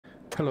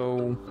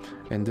Hello,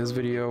 in this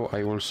video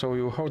I will show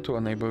you how to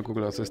enable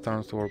Google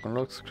Assistant to work on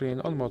lock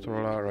screen on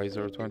Motorola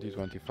RAZR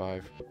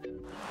 2025.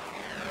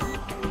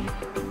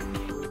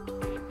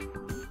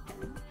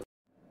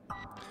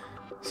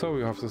 So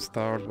you have to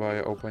start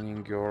by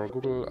opening your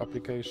Google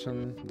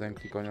application, then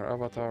click on your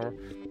avatar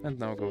and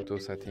now go to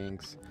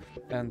settings,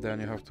 and then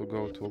you have to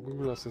go to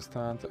Google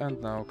Assistant and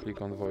now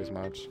click on voice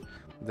match.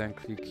 Then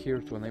click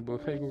here to enable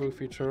Hey Google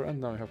feature, and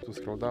now you have to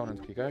scroll down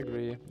and click I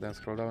agree, then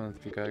scroll down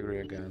and click I agree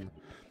again.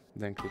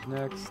 Then click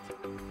next,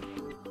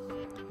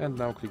 and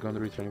now click on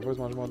return voice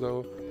match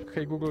model.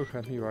 Hey Google,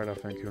 help me write a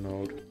thank you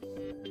note.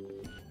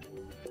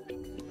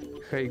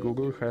 Hey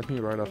Google, help me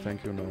write a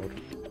thank you note.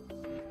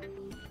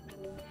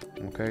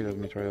 Okay, let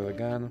me try it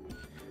again.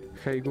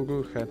 Hey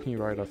Google, help me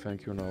write a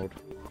thank you note.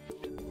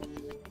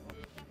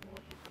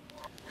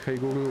 Hey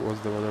Google, what's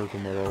the weather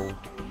tomorrow?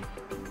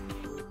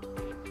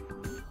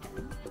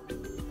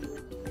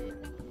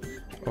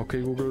 Okay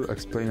Google,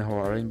 explain how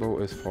a rainbow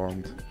is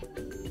formed.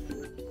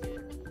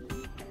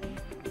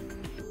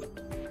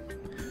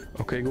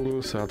 Okay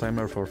Google, set a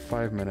timer for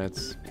 5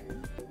 minutes.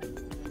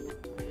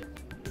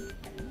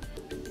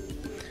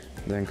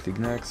 Then click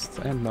next,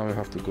 and now you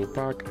have to go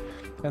back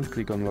and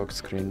click on lock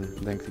screen.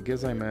 Then click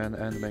yes I'm in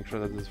and make sure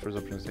that this first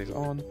option stays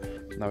on.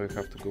 Now you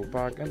have to go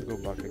back and go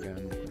back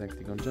again. Then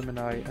click on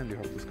Gemini and you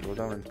have to scroll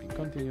down and click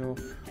continue.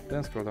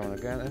 Then scroll down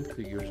again and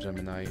click use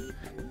Gemini.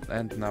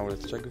 And now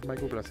let's check if my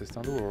Google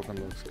Assistant will work on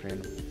lock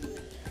screen.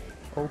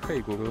 Okay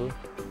Google.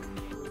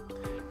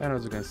 And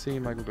as you can see,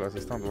 my Google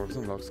Assistant works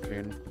on lock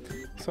screen.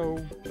 So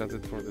that's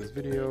it for this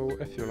video.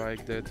 If you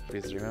liked it,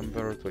 please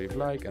remember to leave a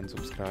like and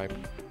subscribe.